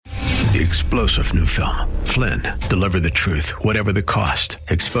The explosive new film, Flynn, deliver the truth, whatever the cost,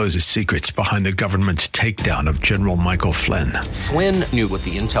 exposes secrets behind the government's takedown of General Michael Flynn. Flynn knew what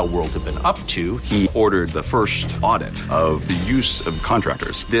the intel world had been up to. He ordered the first audit of the use of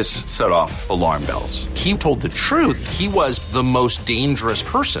contractors. This set off alarm bells. He told the truth. He was the most dangerous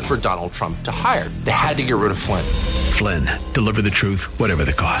person for Donald Trump to hire. They had to get rid of Flynn. Flynn, deliver the truth, whatever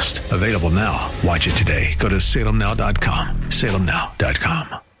the cost. Available now. Watch it today. Go to salemnow.com.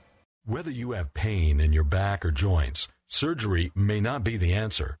 salemnow.com. Whether you have pain in your back or joints, surgery may not be the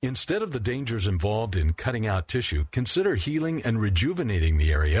answer. Instead of the dangers involved in cutting out tissue, consider healing and rejuvenating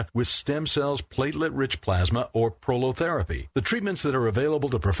the area with stem cells, platelet-rich plasma, or prolotherapy. The treatments that are available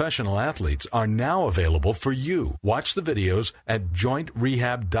to professional athletes are now available for you. Watch the videos at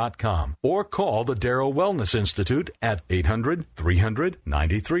jointrehab.com or call the Darrow Wellness Institute at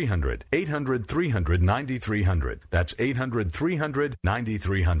 800-300-9300. 800-300-9300. That's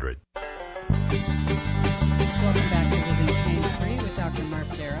 800-300-9300. Welcome back to Living Pain-Free with Dr. Mark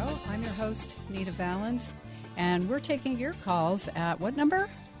Darrow. I'm your host, Nita Valens, and we're taking your calls at what number?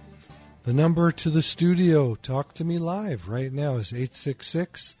 The number to the studio, talk to me live right now, is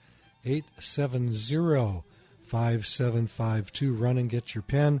 866-870-5752. Run and get your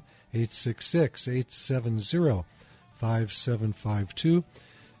pen, 866-870-5752.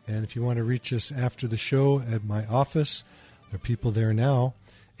 And if you want to reach us after the show at my office, there are people there now,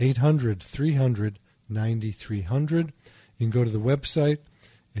 800-300-9300. You can go to the website.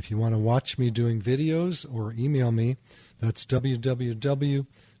 If you want to watch me doing videos or email me, that's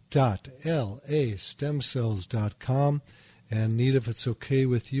www.lastemcells.com. And Nita, if it's okay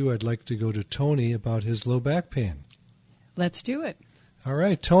with you, I'd like to go to Tony about his low back pain. Let's do it. All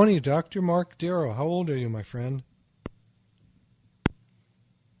right, Tony, Dr. Mark Darrow. How old are you, my friend?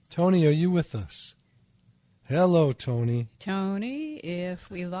 Tony, are you with us? Hello, Tony. Tony, if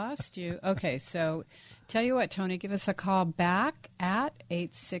we lost you. Okay, so tell you what, Tony, give us a call back at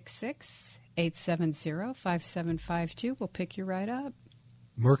 866-870-5752. We'll pick you right up.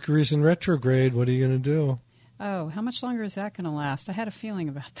 Mercury's in retrograde. What are you going to do? Oh, how much longer is that going to last? I had a feeling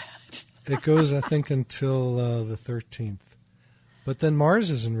about that. It goes, I think, until the 13th. But then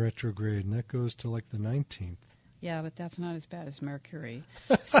Mars is in retrograde, and that goes to like the 19th. Yeah, but that's not as bad as Mercury.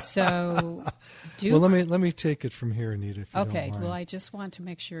 So, well, let me take it from here, Anita. If you okay. Don't mind. Well, I just want to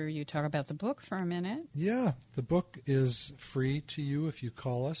make sure you talk about the book for a minute. Yeah, the book is free to you if you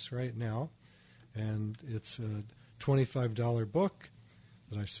call us right now, and it's a $25 book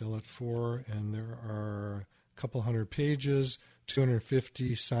that I sell it for, and there are a couple hundred pages,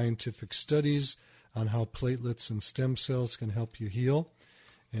 250 scientific studies on how platelets and stem cells can help you heal,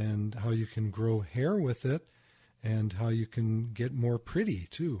 and how you can grow hair with it, and how you can get more pretty,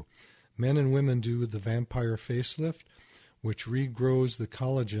 too. Men and women do the vampire facelift, which regrows the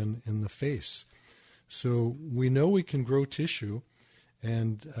collagen in the face. So we know we can grow tissue.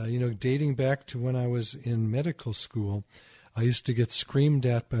 And, dating back to when I was in medical school, I used to get screamed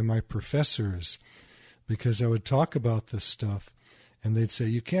at by my professors because I would talk about this stuff, and they'd say,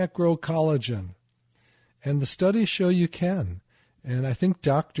 you can't grow collagen. And the studies show you can. And I think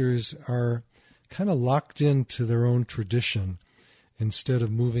doctors are kind of locked into their own tradition instead of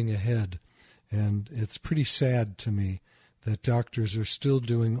moving ahead. And it's pretty sad to me that doctors are still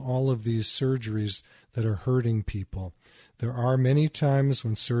doing all of these surgeries that are hurting people. There are many times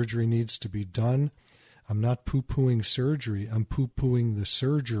when surgery needs to be done. I'm not poo-pooing surgery. I'm poo-pooing the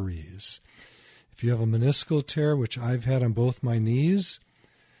surgeries. If you have a meniscal tear, which I've had on both my knees,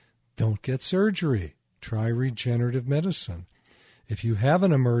 don't get surgery. Try regenerative medicine. If you have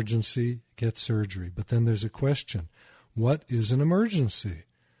an emergency, get surgery. But then there's a question. What is an emergency?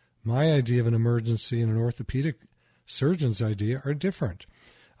 My idea of an emergency and an orthopedic surgeon's idea are different.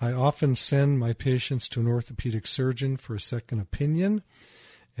 I often send my patients to an orthopedic surgeon for a second opinion,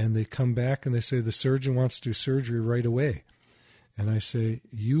 and they come back and they say the surgeon wants to do surgery right away. And I say,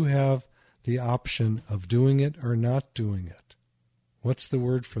 you have the option of doing it or not doing it. What's the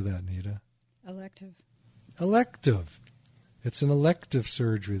word for that, Nita? Elective. Elective. It's an elective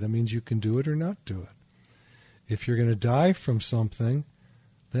surgery. That means you can do it or not do it. If you're going to die from something,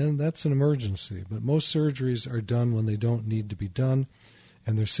 then that's an emergency. But most surgeries are done when they don't need to be done,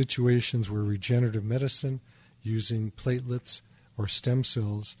 and there's situations where regenerative medicine using platelets or stem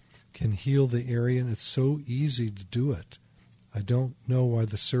cells can heal the area, and it's so easy to do it. I don't know why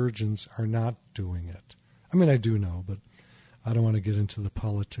the surgeons are not doing it. I mean, I do know, but I don't want to get into the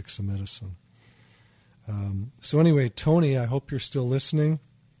politics of medicine. So anyway, Tony, I hope you're still listening.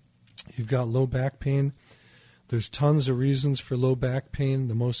 You've got low back pain. There's tons of reasons for low back pain.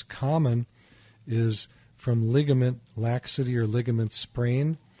 The most common is from ligament laxity or ligament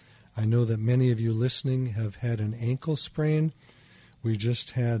sprain. I know that many of you listening have had an ankle sprain. We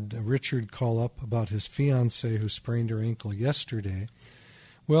just had Richard call up about his fiancée who sprained her ankle yesterday.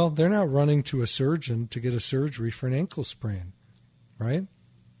 Well, they're not running to a surgeon to get a surgery for an ankle sprain, right?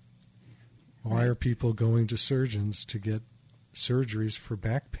 Why are people going to surgeons to get surgeries for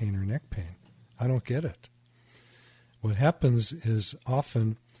back pain or neck pain? I don't get it. What happens is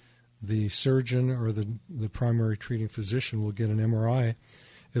often the surgeon or the primary treating physician will get an MRI.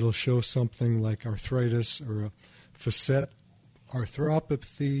 It'll show something like arthritis or a facet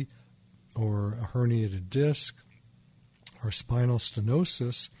arthropathy or a herniated disc or spinal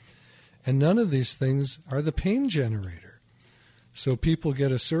stenosis, and none of these things are the pain generator. So people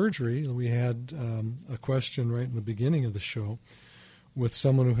get a surgery. We had a question right in the beginning of the show with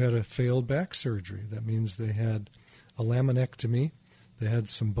someone who had a failed back surgery. That means they had a laminectomy, they had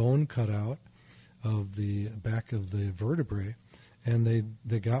some bone cut out of the back of the vertebrae, and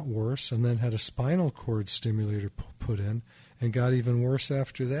they got worse, and then had a spinal cord stimulator put in and got even worse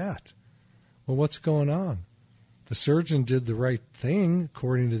after that. Well, what's going on? The surgeon did the right thing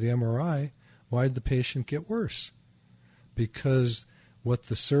according to the MRI. Why did the patient get worse? Because what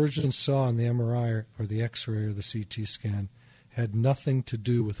the surgeon saw in the MRI or the X-ray or the CT scan had nothing to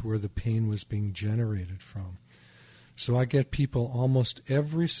do with where the pain was being generated from. So I get people almost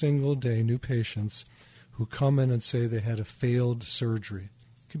every single day, new patients, who come in and say they had a failed surgery.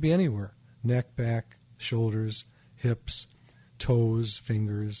 It could be anywhere: neck, back, shoulders, hips, toes,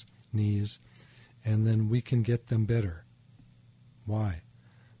 fingers, knees, and then we can get them better. Why?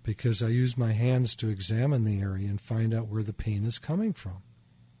 Because I use my hands to examine the area and find out where the pain is coming from.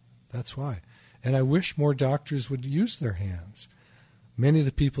 That's why. And I wish more doctors would use their hands. Many of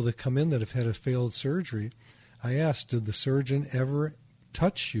the people that come in that have had a failed surgery, I ask, did the surgeon ever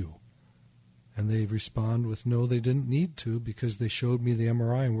touch you? And they respond with, no, they didn't need to because they showed me the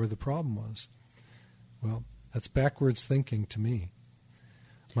MRI and where the problem was. Well, that's backwards thinking to me.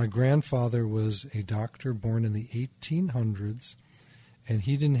 My grandfather was a doctor born in the 1800s, and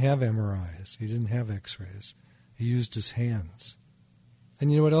he didn't have MRIs. He didn't have X-rays. He used his hands. And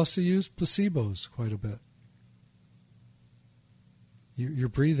you know what else he used? Placebos quite a bit. You're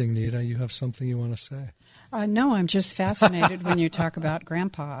breathing, Nita. You have something you want to say? No, I'm just fascinated when you talk about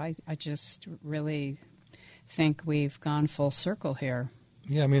Grandpa. I just really think we've gone full circle here.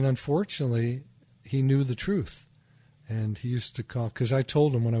 Yeah, I mean, unfortunately, he knew the truth. And he used to call, because I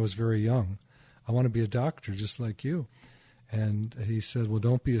told him when I was very young, I want to be a doctor just like you. And he said, well,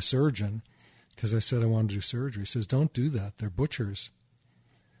 don't be a surgeon, because I said I wanted to do surgery. He says, don't do that. They're butchers.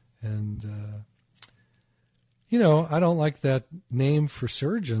 And, I don't like that name for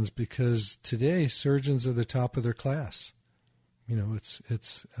surgeons, because today surgeons are the top of their class.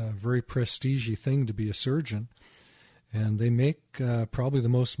 It's a very prestige-y thing to be a surgeon, and they make probably the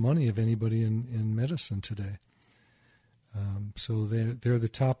most money of anybody in medicine today. So they're the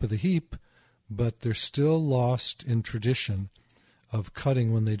top of the heap, but they're still lost in tradition of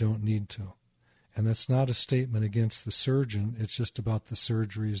cutting when they don't need to. And that's not a statement against the surgeon. It's just about the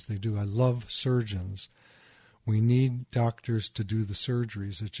surgeries they do. I love surgeons. We need doctors to do the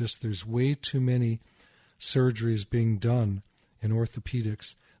surgeries. It's just there's way too many surgeries being done in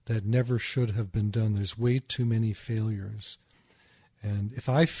orthopedics that never should have been done. There's way too many failures. And if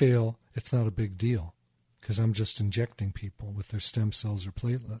I fail, it's not a big deal, because I'm just injecting people with their stem cells or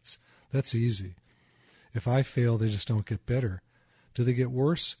platelets. That's easy. If I fail, they just don't get better. Do they get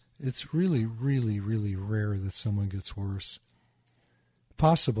worse? It's really, really, really rare that someone gets worse.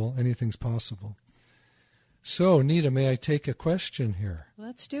 Possible. Anything's possible. So, Nita, may I take a question here?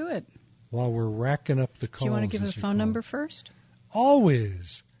 Let's do it. While we're racking up the calls. Do you want to give a phone number first?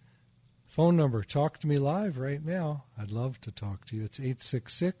 Always. Phone number. Talk to me live right now. I'd love to talk to you. It's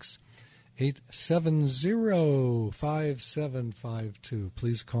 866-870-5752.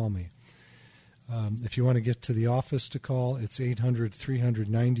 Please call me. If you want to get to the office to call, it's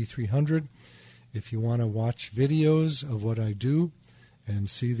 800-300-9300. If you want to watch videos of what I do and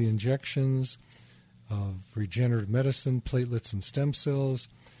see the injections of regenerative medicine, platelets, and stem cells,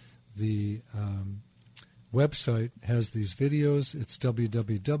 the website has these videos. It's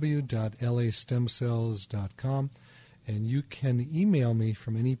www.lastemcells.com, and you can email me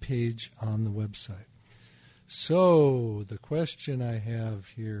from any page on the website. So the question I have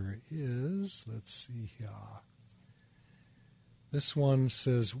here is, let's see here. This one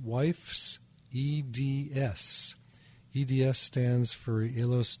says wife's EDS. EDS stands for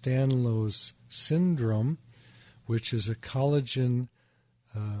Ehlers-Danlos syndrome, which is a collagen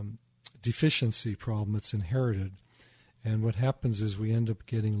deficiency problem. It's inherited. And what happens is we end up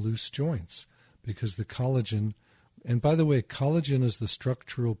getting loose joints because the collagen And by the way, collagen is the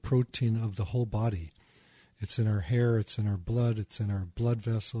structural protein of the whole body. It's in our hair, it's in our blood, it's in our blood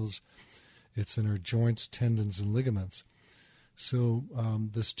vessels, it's in our joints, tendons, and ligaments. So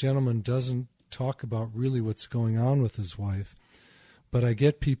this gentleman doesn't talk about really what's going on with his wife, but I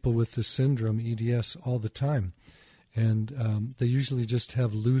get people with this syndrome, EDS, all the time. And they usually just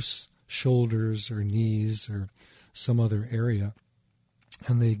have loose shoulders or knees or some other area,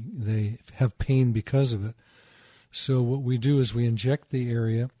 and they have pain because of it. So what we do is we inject the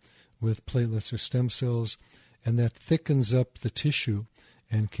area with platelets or stem cells, and that thickens up the tissue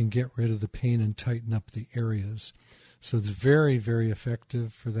and can get rid of the pain and tighten up the areas. So it's very, very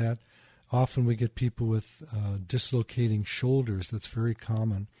effective for that. Often we get people with dislocating shoulders. That's very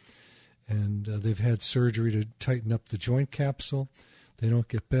common. And they've had surgery to tighten up the joint capsule. They don't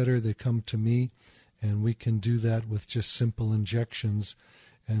get better. They come to me, and we can do that with just simple injections.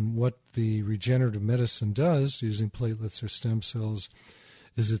 And what the regenerative medicine does, using platelets or stem cells,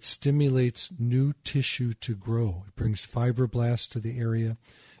 is it stimulates new tissue to grow. It brings fibroblasts to the area.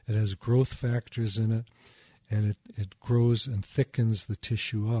 It has growth factors in it, and it grows and thickens the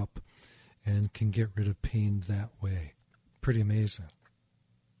tissue up and can get rid of pain that way. Pretty amazing.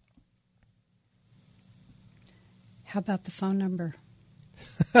 How about the phone number?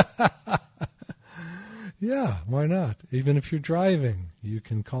 Yeah, why not? Even if you're driving, you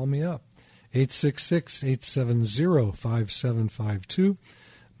can call me up. 866-870-5752.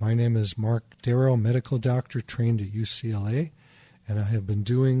 My name is Mark Darrow, medical doctor trained at UCLA, and I have been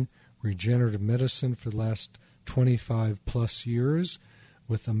doing regenerative medicine for the last 25 plus years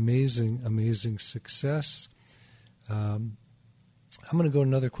with amazing, amazing success. I'm going to go to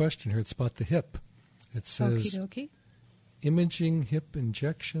another question here. It's about the hip. It says, Okie dokie. Imaging hip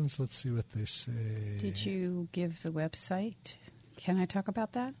injections. Let's see what they say. Did you give the website? Can I talk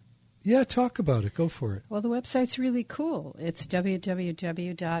about that? Yeah, talk about it. Go for it. Well, the website's really cool. It's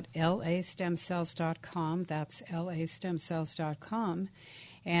www.lastemcells.com. That's lastemcells.com.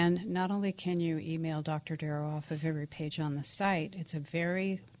 And not only can you email Dr. Darrow off of every page on the site, it's a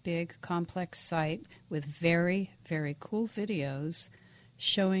very big, complex site with very, very cool videos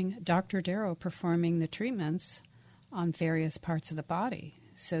showing Dr. Darrow performing the treatments on various parts of the body.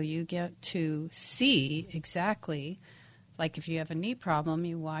 So you get to see exactly, like if you have a knee problem,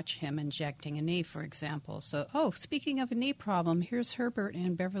 you watch him injecting a knee, for example. So, speaking of a knee problem, here's Herbert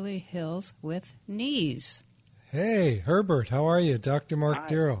in Beverly Hills with knees. Hey, Herbert, how are you? Dr. Mark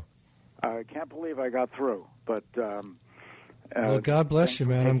Darrow. I can't believe I got through, but... well, God bless you,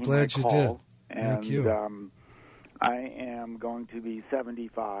 man. I'm glad you did. Thank you. I am going to be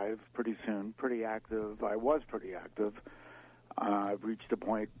 75 pretty soon, pretty active. I was pretty active. I've reached a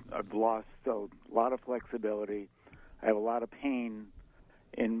point, I've lost a lot of flexibility. I have a lot of pain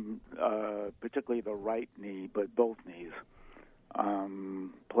in particularly the right knee, but both knees.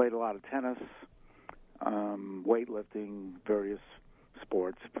 Played a lot of tennis, weightlifting, various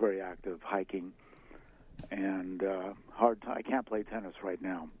sports, very active, hiking, and I can't play tennis right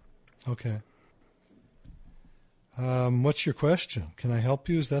now. Okay. What's your question? Can I help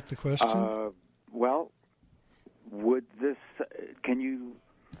you? Is that the question? Well, can you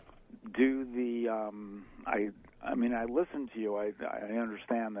do the, I listened to you. I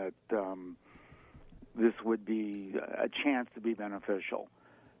understand that this would be a chance to be beneficial.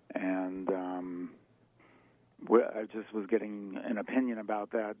 And I just was getting an opinion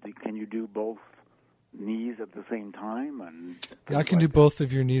about that. Can you do both knees at the same time? Yeah, I can do both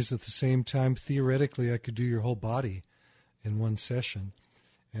of your knees at the same time. Theoretically, I could do your whole body in one session.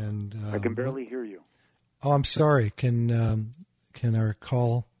 And I can barely hear you. Oh, I'm sorry. Can our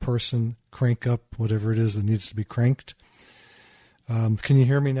call person crank up whatever it is that needs to be cranked? Can you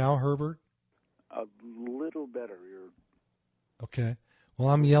hear me now, Herbert? A little better. Okay. Well,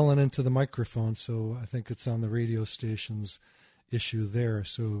 I'm yelling into the microphone, so I think it's on the radio station's issue there.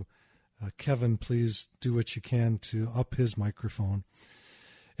 So, Kevin, please do what you can to up his microphone.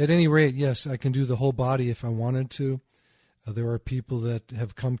 At any rate, yes, I can do the whole body if I wanted to. There are people that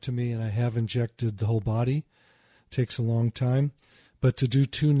have come to me and I have injected the whole body. It takes a long time. But to do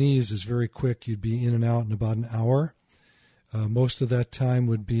 2 knees is very quick. You'd be in and out in about an hour. Most of that time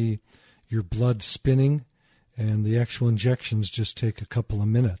would be your blood spinning, and the actual injections just take a couple of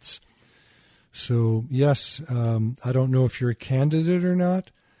minutes. So, yes, I don't know if you're a candidate or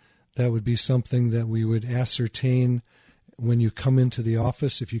not. That would be something that we would ascertain when you come into the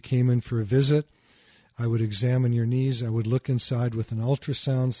office. If you came in for a visit, I would examine your knees. I would look inside with an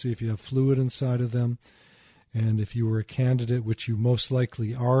ultrasound, see if you have fluid inside of them. And if you were a candidate, which you most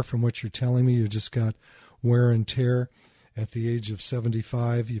likely are from what you're telling me, you just got wear and tear at the age of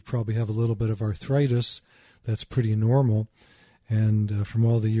 75. You probably have a little bit of arthritis that's pretty normal. And from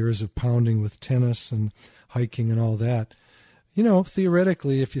all the years of pounding with tennis and hiking and all that,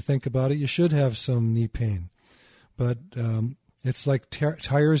 theoretically, if you think about it, you should have some knee pain. But it's like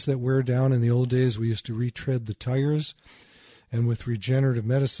tires that wear down. In the old days, we used to retread the tires. And with regenerative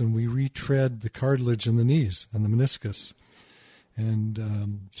medicine, we retread the cartilage in the knees and the meniscus.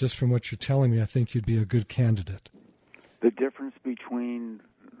 And just from what you're telling me, I think you'd be a good candidate. The difference between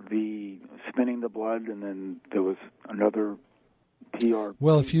the spinning the blood and then there was another PRP?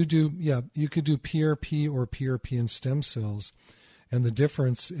 Well, if you do, you could do PRP or PRP and stem cells. And the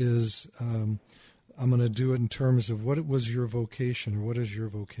difference is, I'm going to do it in terms of what was your vocation, or what is your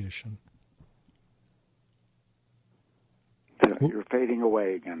vocation? You're fading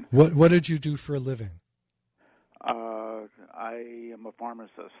away again. What did you do for a living? I am a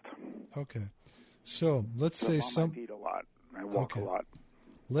pharmacist. Okay. So let's say I'm on my feet a lot. I walk a lot.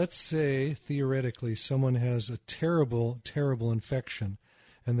 Let's say, theoretically, someone has a terrible, terrible infection,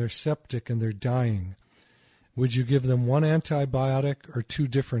 and they're septic and they're dying. Would you give them one antibiotic or two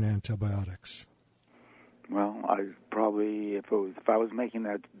different antibiotics? Well, if I was making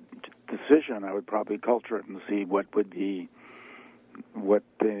that decision, I would probably culture it and see what the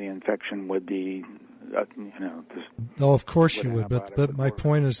infection would be. Of course you would, but my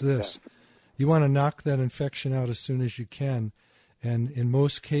point is this. You want to knock that infection out as soon as you can. And in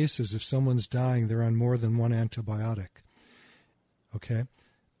most cases, if someone's dying, they're on more than one antibiotic. Okay?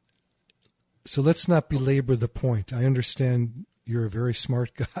 So let's not belabor the point. I understand you're a very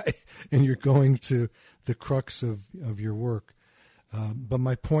smart guy and you're going to the crux of your work. But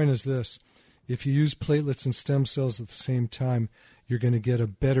my point is this. If you use platelets and stem cells at the same time, you're going to get a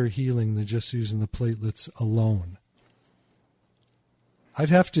better healing than just using the platelets alone. I'd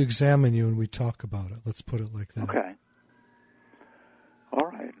have to examine you and we talk about it. Let's put it like that. Okay. All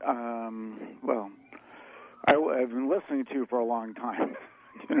right. Well, I've been listening to you for a long time.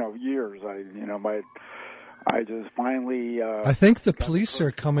 Years. I just finally. I think the police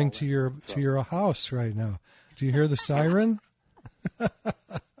are coming to your house right now. Do you hear the siren?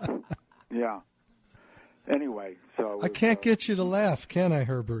 Yeah. Anyway, so I can't get you to laugh, can I,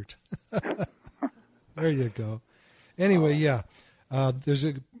 Herbert? There you go. Anyway, yeah. There's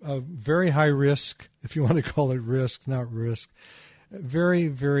a very high risk, if you want to call it risk, not risk, very,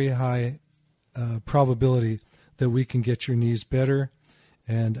 very high probability that we can get your knees better.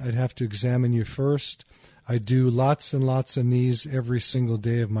 And I'd have to examine you first. I do lots and lots of knees every single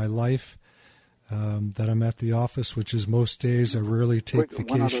day of my life that I'm at the office, which is most days. I rarely take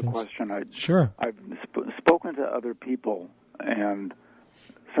vacations. One other question. Sure. I've spoken to other people, and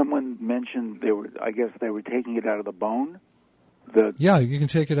someone mentioned they were taking it out of the bone. Yeah, you can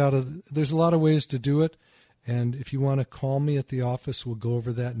take it out of. There's a lot of ways to do it, and if you want to call me at the office, we'll go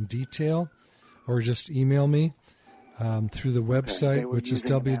over that in detail, or just email me through the website, which is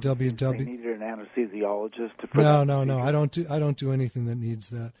www. They needed an anesthesiologist. No. I don't do anything that needs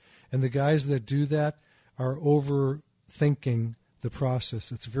that. And the guys that do that are overthinking the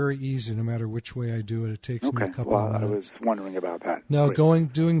process. It's very easy, no matter which way I do it. It takes me a couple of minutes. I was wondering about that. Now,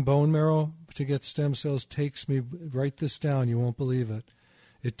 doing bone marrow to get stem cells takes me, write this down, you won't believe it.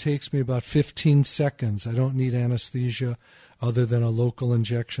 It takes me about 15 seconds. I don't need anesthesia other than a local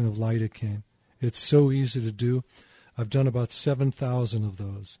injection of lidocaine. It's so easy to do. I've done about 7,000 of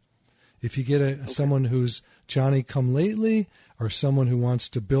those. If you get someone who's Johnny-come-lately or someone who wants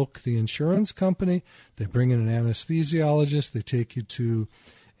to bilk the insurance company, they bring in an anesthesiologist, they take you to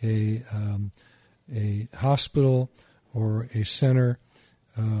a hospital or a center,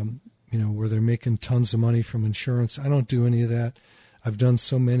 where they're making tons of money from insurance. I don't do any of that. I've done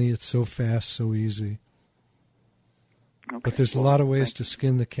so many, it's so fast, so easy. Okay. But there's a lot of ways to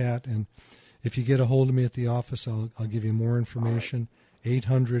skin the cat, and if you get a hold of me at the office, I'll give you more information.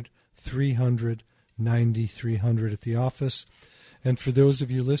 800-300-9300 at the office. And for those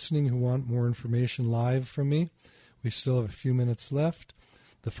of you listening who want more information live from me, we still have a few minutes left.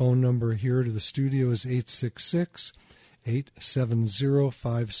 The phone number here to the studio is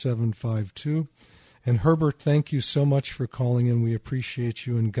 866-870-5752. And Herbert, thank you so much for calling in. We appreciate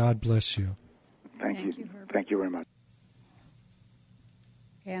you, and God bless you. Thank you. Thank you very much.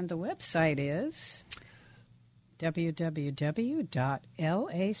 And the website is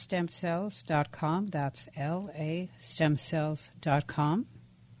www.lastemcells.com. That's lastemcells.com.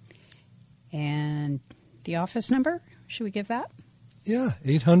 And the office number, should we give that? Yeah,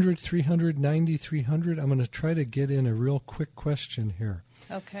 800-300-9300. I'm going to try to get in a real quick question here.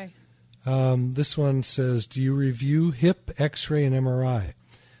 Okay. This one says, do you review hip, X-ray, and MRI?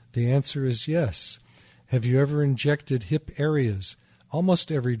 The answer is yes. Have you ever injected hip areas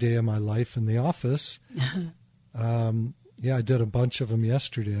almost every day of my life in the office. I did a bunch of them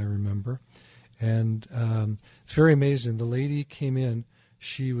yesterday, I remember. And it's very amazing. The lady came in.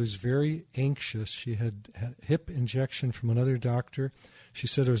 She was very anxious. She had a hip injection from another doctor. She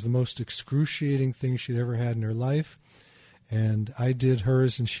said it was the most excruciating thing she'd ever had in her life. And I did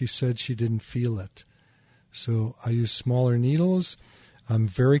hers, and she said she didn't feel it. So I use smaller needles. I'm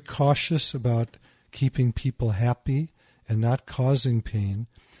very cautious about keeping people happy and not causing pain.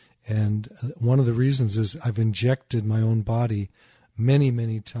 And one of the reasons is I've injected my own body many,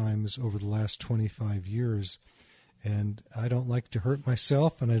 many times over the last 25 years. And I don't like to hurt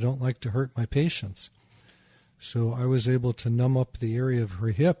myself, and I don't like to hurt my patients. So I was able to numb up the area of her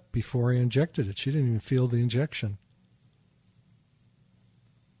hip before I injected it. She didn't even feel the injection.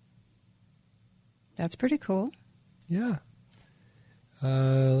 That's pretty cool. Yeah.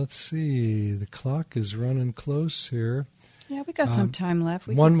 Let's see. The clock is running close here. Yeah, we got some time left.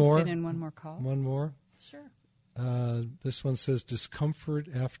 We one can more. fit in one more call. One more. Sure. This one says discomfort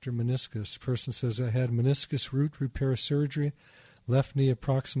after meniscus. Person says, I had meniscus root repair surgery, left knee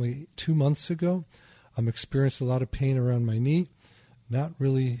approximately 2 months ago. I'm experiencing a lot of pain around my knee. Not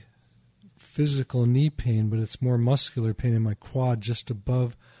really physical knee pain, but it's more muscular pain in my quad just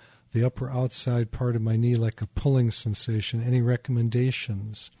above the upper outside part of my knee, like a pulling sensation. Any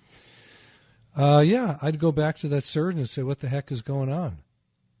recommendations? I'd go back to that surgeon and say, what the heck is going on?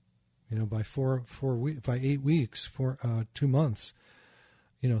 By 8 weeks, 2 months,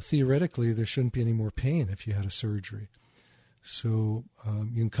 theoretically there shouldn't be any more pain if you had a surgery. So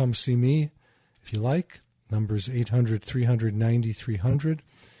you can come see me if you like. Number is 800-300-9300.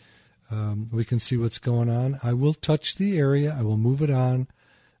 We can see what's going on. I will touch the area. I will move it on,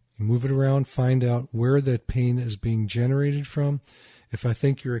 move it around, find out where that pain is being generated from. If I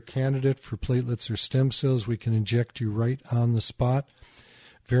think you're a candidate for platelets or stem cells, we can inject you right on the spot.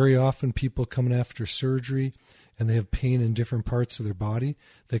 Very often people come after surgery and they have pain in different parts of their body.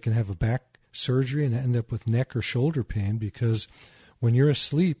 They can have a back surgery and end up with neck or shoulder pain because when you're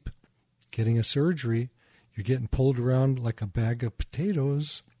asleep getting a surgery, you're getting pulled around like a bag of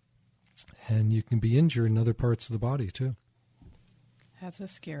potatoes, and you can be injured in other parts of the body too. That's a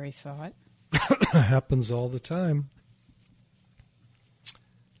scary thought. Happens all the time.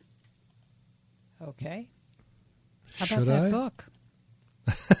 Okay. How about that book?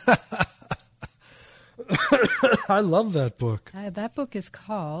 I love that book. That book is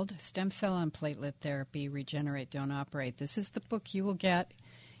called Stem Cell and Platelet Therapy, Regenerate, Don't Operate. This is the book you will get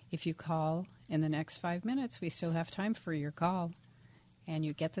if you call in the next 5 minutes. We still have time for your call. And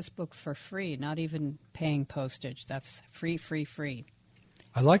you get this book for free, not even paying postage. That's free, free, free.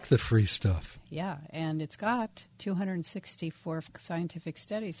 I like the free stuff. Yeah, and it's got 264 scientific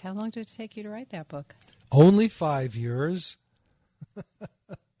studies. How long did it take you to write that book? Only 5 years.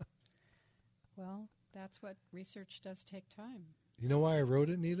 Well, that's what research does take time. You know why I wrote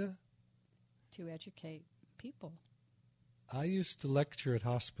it, Nita? To educate people. I used to lecture at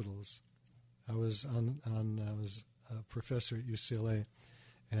hospitals. I was a professor at UCLA,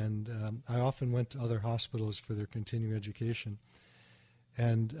 and I often went to other hospitals for their continuing education.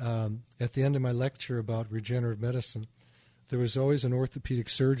 And at the end of my lecture about regenerative medicine, there was always an orthopedic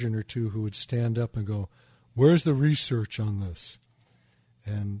surgeon or two who would stand up and go, "Where's the research on this?"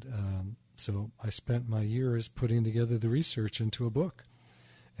 And so I spent my years putting together the research into a book.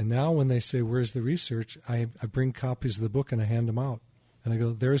 And now when they say, "Where's the research?" I bring copies of the book and I hand them out. And I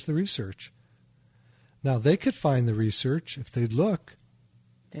go, "There's the research." Now, they could find the research if they'd look.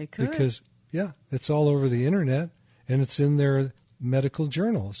 They could. Because, it's all over the internet, and it's in their medical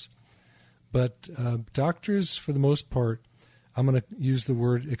journals. But doctors, for the most part, I'm going to use the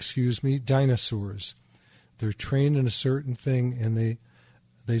word, dinosaurs. They're trained in a certain thing, and they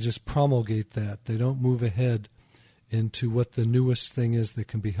just promulgate that. They don't move ahead into what the newest thing is that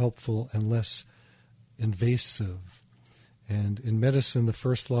can be helpful and less invasive. And in medicine, the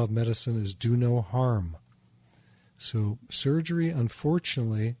first law of medicine is do no harm. So surgery,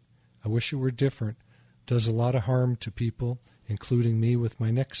 unfortunately, I wish it were different, does a lot of harm to people, including me with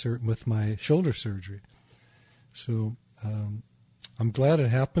my with my shoulder surgery. So I'm glad it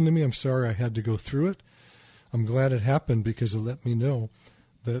happened to me. I'm sorry I had to go through it. I'm glad it happened because it let me know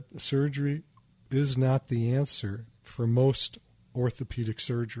that surgery is not the answer for most orthopedic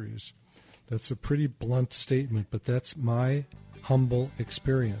surgeries. That's a pretty blunt statement, but that's my humble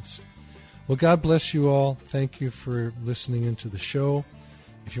experience. Well, God bless you all. Thank you for listening into the show.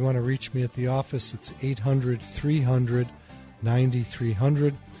 If you want to reach me at the office, it's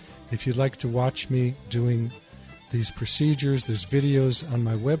 800-300-9300. If you'd like to watch me doing these procedures, there's videos on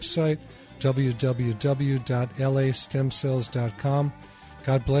my website, www.lastemcells.com.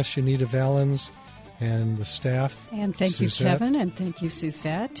 God bless you, Nita Valens and the staff. And thank Suzette. you, Kevin, and thank you,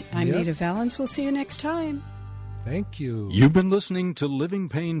 Suzette. I'm Nita Valens. We'll see you next time. Thank you. You've been listening to Living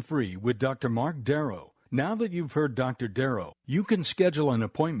Pain Free with Dr. Mark Darrow. Now that you've heard Dr. Darrow, you can schedule an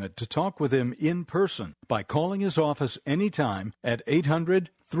appointment to talk with him in person by calling his office anytime at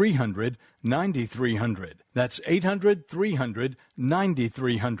 800-300-9300. That's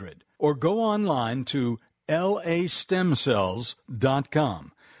 800-300-9300. Or go online to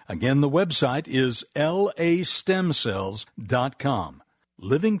lastemcells.com. Again, the website is lastemcells.com.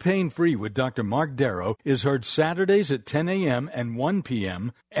 Living Pain Free with Dr. Mark Darrow is heard Saturdays at 10 a.m. and 1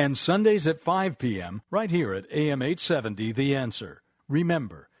 p.m. and Sundays at 5 p.m. right here at AM 870 The Answer.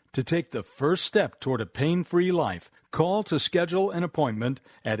 Remember, to take the first step toward a pain-free life, call to schedule an appointment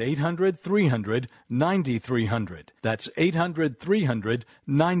at 800-300-9300. That's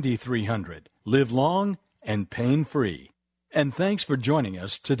 800-300-9300. Live long and pain-free. And thanks for joining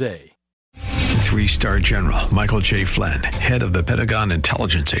us today. 3-star General Michael J. Flynn, head of the Pentagon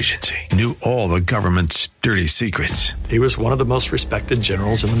Intelligence Agency, knew all the government's dirty secrets. He was one of the most respected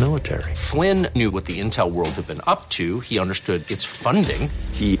generals in the military. Flynn knew what the intel world had been up to. He understood its funding.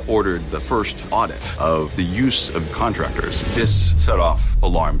 He ordered the first audit of the use of contractors. This set off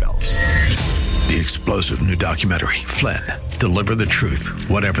alarm bells. The explosive new documentary, Flynn, Deliver the Truth,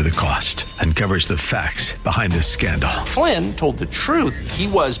 Whatever the Cost, uncovers the facts behind this scandal. Flynn told the truth. He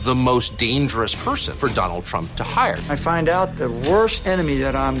was the most dangerous person for Donald Trump to hire. I find out the worst enemy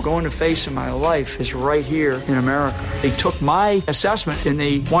that I'm going to face in my life is right here in America. They took my assessment and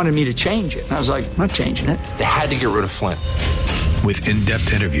they wanted me to change it. And I was like, I'm not changing it. They had to get rid of Flynn. With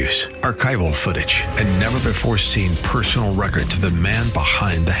in-depth interviews, archival footage, and never-before-seen personal records of the man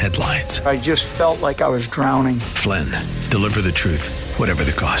behind the headlines. I just felt like I was drowning. Flynn, Deliver the Truth, Whatever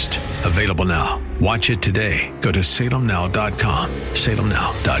the Cost. Available now. Watch it today. Go to salemnow.com.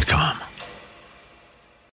 salemnow.com.